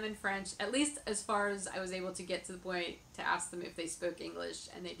listen to them in French, at least as far as I was able to get to the point to ask them if they spoke English,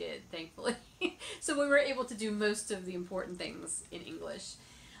 and they did, thankfully. So we were able to do most of the important things in English.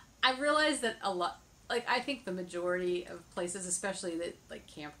 I realized that a lot, like, I think the majority of places, especially that, like,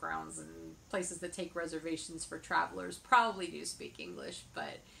 campgrounds and places that take reservations for travelers, probably do speak English,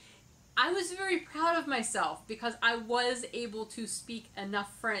 but I was very proud of myself because I was able to speak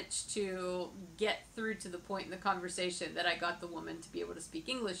enough French to get through to the point in the conversation that I got the woman to be able to speak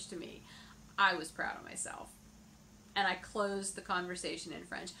English to me. I was proud of myself. And I closed the conversation in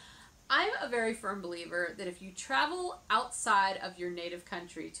French. I'm a very firm believer that if you travel outside of your native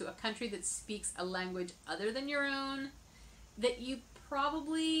country to a country that speaks a language other than your own, that you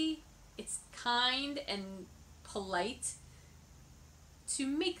probably, it's kind and polite to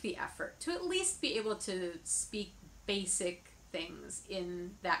make the effort to at least be able to speak basic things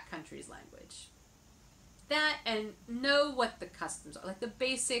in that country's language. That, and know what the customs are, like the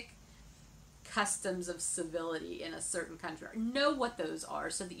basic customs of civility in a certain country. Know what those are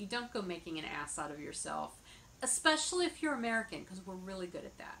so that you don't go making an ass out of yourself, especially if you're American, because we're really good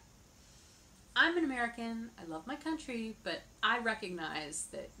at that. I'm an American, I love my country, but I recognize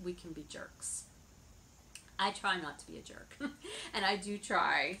that we can be jerks. I try not to be a jerk. And I do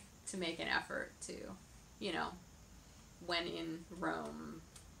try to make an effort to, you know, when in Rome,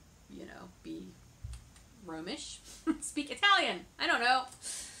 you know, be Romish. Speak Italian. I don't know.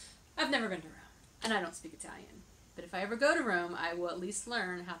 I've never been to Rome, and I don't speak Italian. But if I ever go to Rome, I will at least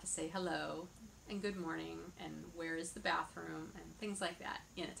learn how to say hello and good morning and where is the bathroom and things like that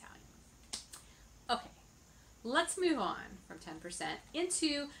in Italian. Okay. Let's move on from 10%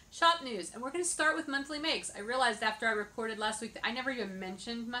 into shop news, and we're going to start with monthly makes. I realized after I recorded last week that I never even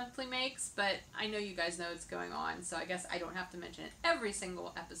mentioned monthly makes, but I know you guys know what's going on, so I guess I don't have to mention it every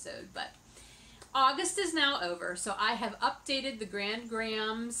single episode. But August is now over, so I have updated the Grand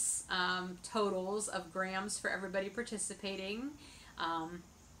Grams totals of grams for everybody participating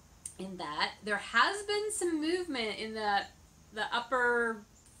in that. There has been some movement in the upper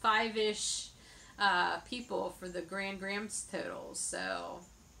 5-ish people for the Grand Grams totals, so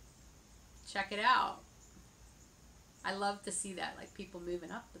check it out. I love to see that, like people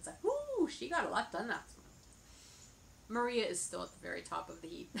moving up. It's like, whoo, she got a lot done last month. Maria is still at the very top of the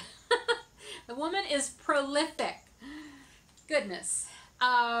heap. The woman is prolific. Goodness.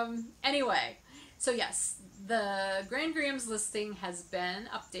 Anyway, so yes, the Grand Grams listing has been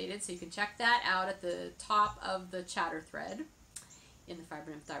updated, so you can check that out at the top of the chatter thread in the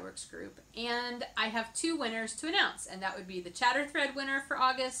fibernymphdyeworks group. And I have 2 winners to announce, and that would be the chatter thread winner for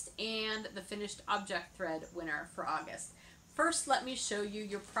August and the finished object thread winner for August. First, let me show you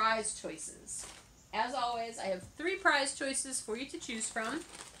your prize choices. As always, I have 3 prize choices for you to choose from.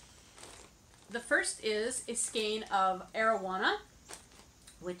 The first is a skein of Arowana,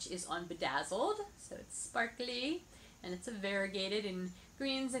 which is on Bedazzled, so it's sparkly, and it's a variegated in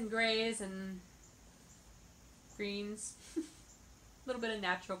greens and grays and greens. A little bit of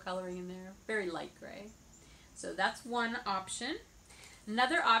natural coloring in there, very light gray. So that's one option.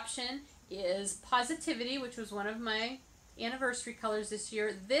 Another option is Positivity, which was one of my anniversary colors this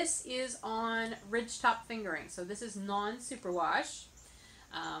year. This is on Ridgetop fingering, so this is non-superwash,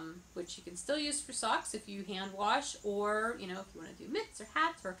 which you can still use for socks if you hand wash, or, you know, if you want to do mitts or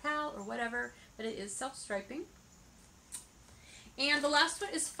hats or a cowl or whatever, but it is self-striping. And the last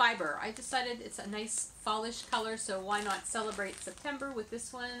one is Fiber. I decided it's a nice fallish color, so why not celebrate September with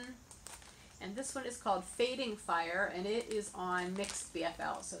this one? And this one is called Fading Fire, and it is on Mixed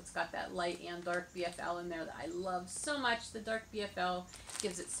BFL. So it's got that light and dark BFL in there that I love so much. The dark BFL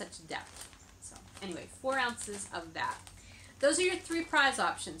gives it such depth. So anyway, 4 ounces of that. Those are your 3 prize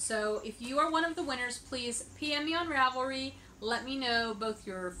options. So if you are one of the winners, please PM me on Ravelry. Let me know both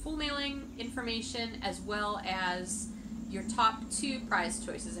your full mailing information as well as your top 2 prize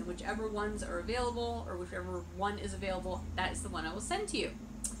choices, and whichever ones are available, or whichever one is available, that is the one I will send to you.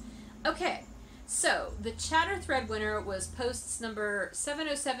 Okay, so the chatter thread winner was posts number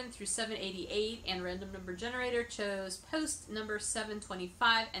 707 through 788, and random number generator chose post number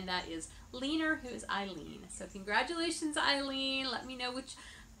 725, and that is Leaner, who is Eileen. So congratulations, Eileen. Let me know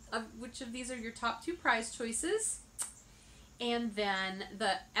which of these are your top 2 prize choices. And then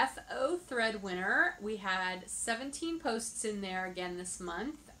the FO thread winner, we had 17 posts in there again this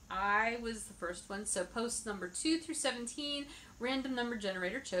month. I was the first one, so post number 2 through 17, random number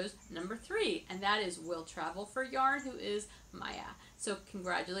generator chose number 3, and that is Will Travel for Yarn, who is Maya. So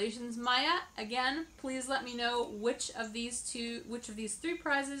congratulations, Maya. Again, please let me know which of these 3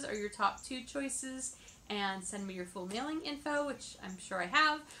 prizes are your top 2 choices, and send me your full mailing info, which I'm sure I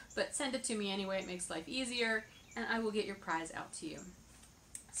have, but send it to me anyway. It makes life easier, and I will get your prize out to you.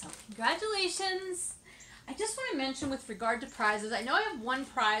 So congratulations. I just want to mention with regard to prizes, I know I have one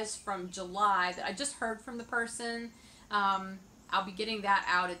prize from July that I just heard from the person. I'll be getting that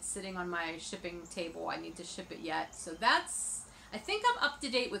out. It's sitting on my shipping table. I need to ship it yet. So I think I'm up to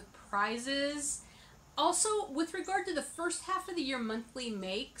date with prizes. Also, with regard to the first half of the year monthly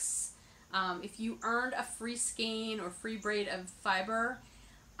makes, if you earned a free skein or free braid of fiber,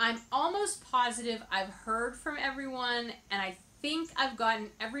 I'm almost positive I've heard from everyone, and I think I've gotten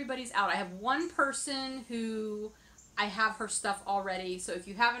everybody's out. I have one person who I have her stuff already, so if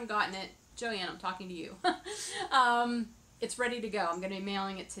you haven't gotten it, Joanne, I'm talking to you. It's ready to go. I'm going to be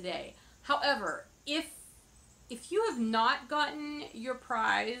mailing it today. However, if you have not gotten your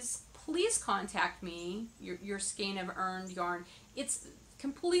prize, please contact me, your skein of earned yarn. It's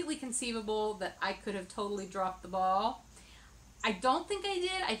completely conceivable that I could have totally dropped the ball. I don't think I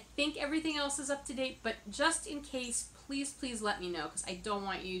did. I think everything else is up to date, but just in case, please let me know, because I don't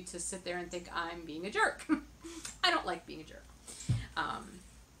want you to sit there and think I'm being a jerk. I don't like being a jerk.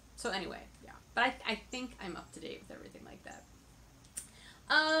 So anyway, yeah. But I think I'm up to date with everything like that.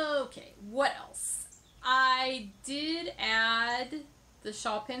 Okay, what else? I did add the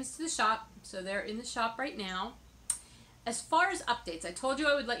shawl pins to the shop, so they're in the shop right now. As far as updates, I told you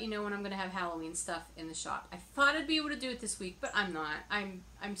I would let you know when I'm going to have Halloween stuff in the shop. I thought I'd be able to do it this week, but I'm not.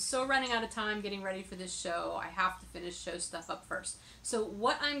 I'm so running out of time getting ready for this show. I have to finish show stuff up first. So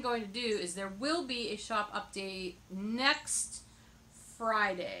what I'm going to do is there will be a shop update next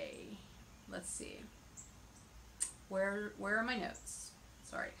Friday. Let's see. Where are my notes?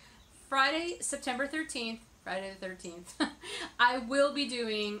 Sorry. Friday, September 13th. Friday the 13th, I will be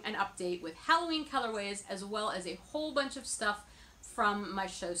doing an update with Halloween colorways as well as a whole bunch of stuff from my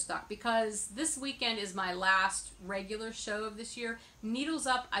show stock, because this weekend is my last regular show of this year. Needles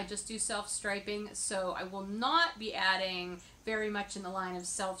up, I just do self-striping, so I will not be adding very much in the line of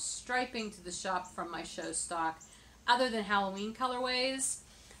self-striping to the shop from my show stock other than Halloween colorways,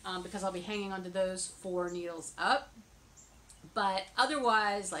 because I'll be hanging onto those for needles up. But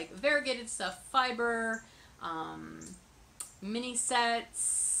otherwise, like variegated stuff, fiber, mini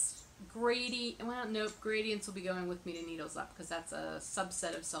sets, gradients will be going with me to needles up, because that's a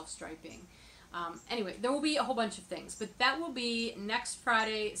subset of self-striping. Anyway, there will be a whole bunch of things, but that will be next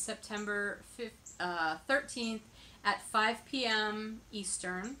Friday, September 13th at 5 p.m.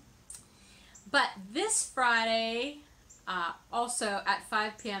 Eastern. But this Friday, also at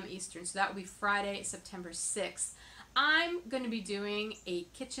 5 p.m. Eastern, so that will be Friday, September 6th, I'm going to be doing a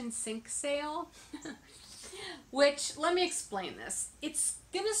kitchen sink sale. Which, let me explain this. It's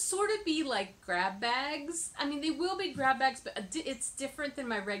going to sort of be like grab bags. I mean, they will be grab bags, but it's different than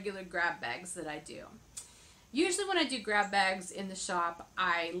my regular grab bags that I do. Usually when I do grab bags in the shop,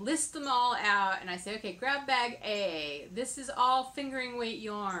 I list them all out and I say, okay, grab bag A, this is all fingering weight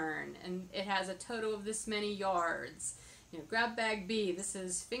yarn, and it has a total of this many yards. You know, grab bag B, this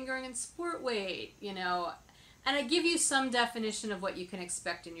is fingering and sport weight, you know, and I give you some definition of what you can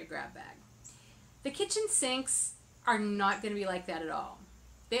expect in your grab bag. The kitchen sinks are not going to be like that at all.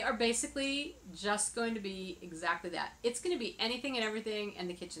 They are basically just going to be exactly that. It's going to be anything and everything in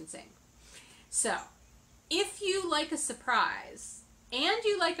the kitchen sink. So, if you like a surprise and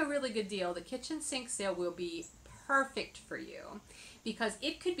you like a really good deal, the kitchen sink sale will be perfect for you, because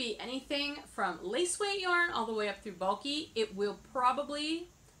it could be anything from lace weight yarn all the way up through bulky. It will probably,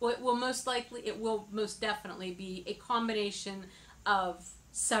 well, it will most definitely be a combination of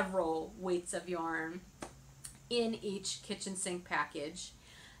several weights of yarn in each kitchen sink package.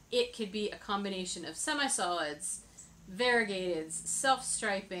 It could be a combination of semi-solids, variegateds,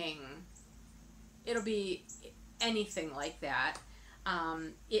 self-striping. It'll be anything like that.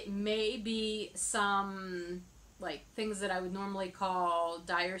 It may be some like things that I would normally call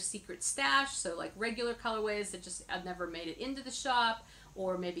Dyer's Secret Stash, so like regular colorways that just I've never made it into the shop,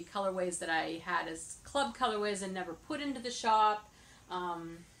 or maybe colorways that I had as club colorways and never put into the shop.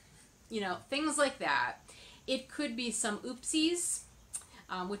 You know, things like that. It could be some oopsies,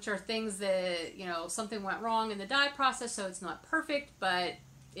 which are things that, you know, something went wrong in the dye process, so it's not perfect, but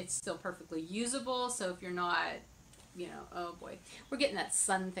it's still perfectly usable. So if you're not, you know, oh boy, we're getting that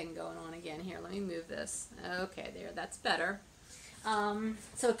sun thing going on again here. Let me move this. Okay, there, that's better.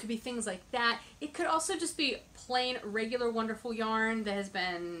 So it could be things like that. It could also just be plain, regular, wonderful yarn that has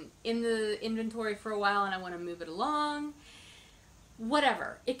been in the inventory for a while and I want to move it along.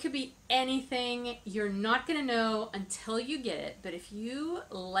 Whatever. It could be anything. You're not going to know until you get it, but if you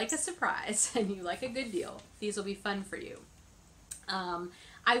like a surprise and you like a good deal, these will be fun for you.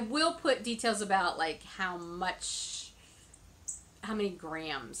 I will put details about like how many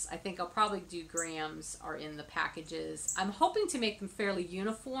grams. I think I'll probably do grams are in the packages. I'm hoping to make them fairly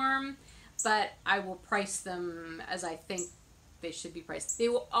uniform, but I will price them as I think they should be priced. They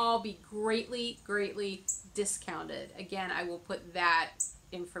will all be greatly, greatly discounted. Again, I will put that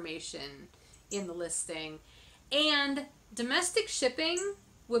information in the listing. And domestic shipping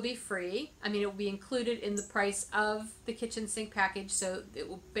will be free. I mean, it will be included in the price of the kitchen sink package, so it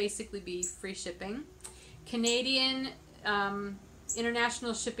will basically be free shipping. Canadian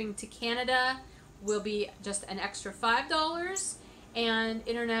international shipping to Canada will be just an extra $5, and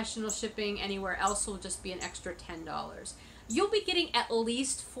international shipping anywhere else will just be an extra $10. You'll be getting at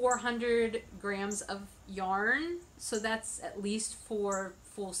least 400 grams of yarn, so that's at least 4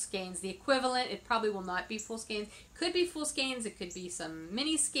 full skeins. The equivalent, it probably will not be full skeins. Could be full skeins, it could be some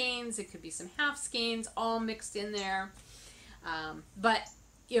mini skeins, it could be some half skeins, all mixed in there. But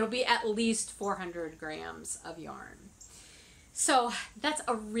it'll be at least 400 grams of yarn. So that's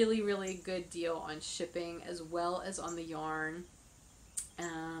a really, really good deal on shipping as well as on the yarn.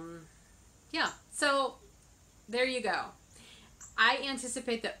 Yeah, so there you go. I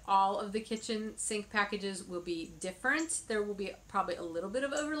anticipate that all of the kitchen sink packages will be different. There will be probably a little bit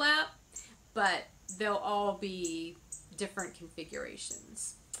of overlap, but they'll all be different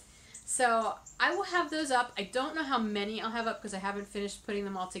configurations. So I will have those up. I don't know how many I'll have up because I haven't finished putting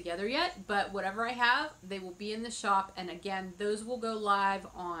them all together yet, but whatever I have, they will be in the shop. And again, those will go live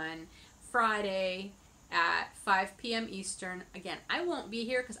on Friday at 5 p.m. Eastern. Again, I won't be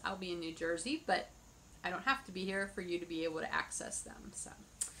here because I'll be in New Jersey, but I don't have to be here for you to be able to access them. So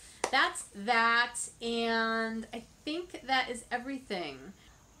that's that, and I think that is everything.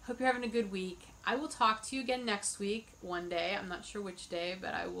 Hope you're having a good week. I will talk to you again next week, one day. I'm not sure which day,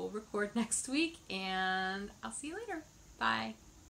 but I will record next week, and I'll see you later. Bye.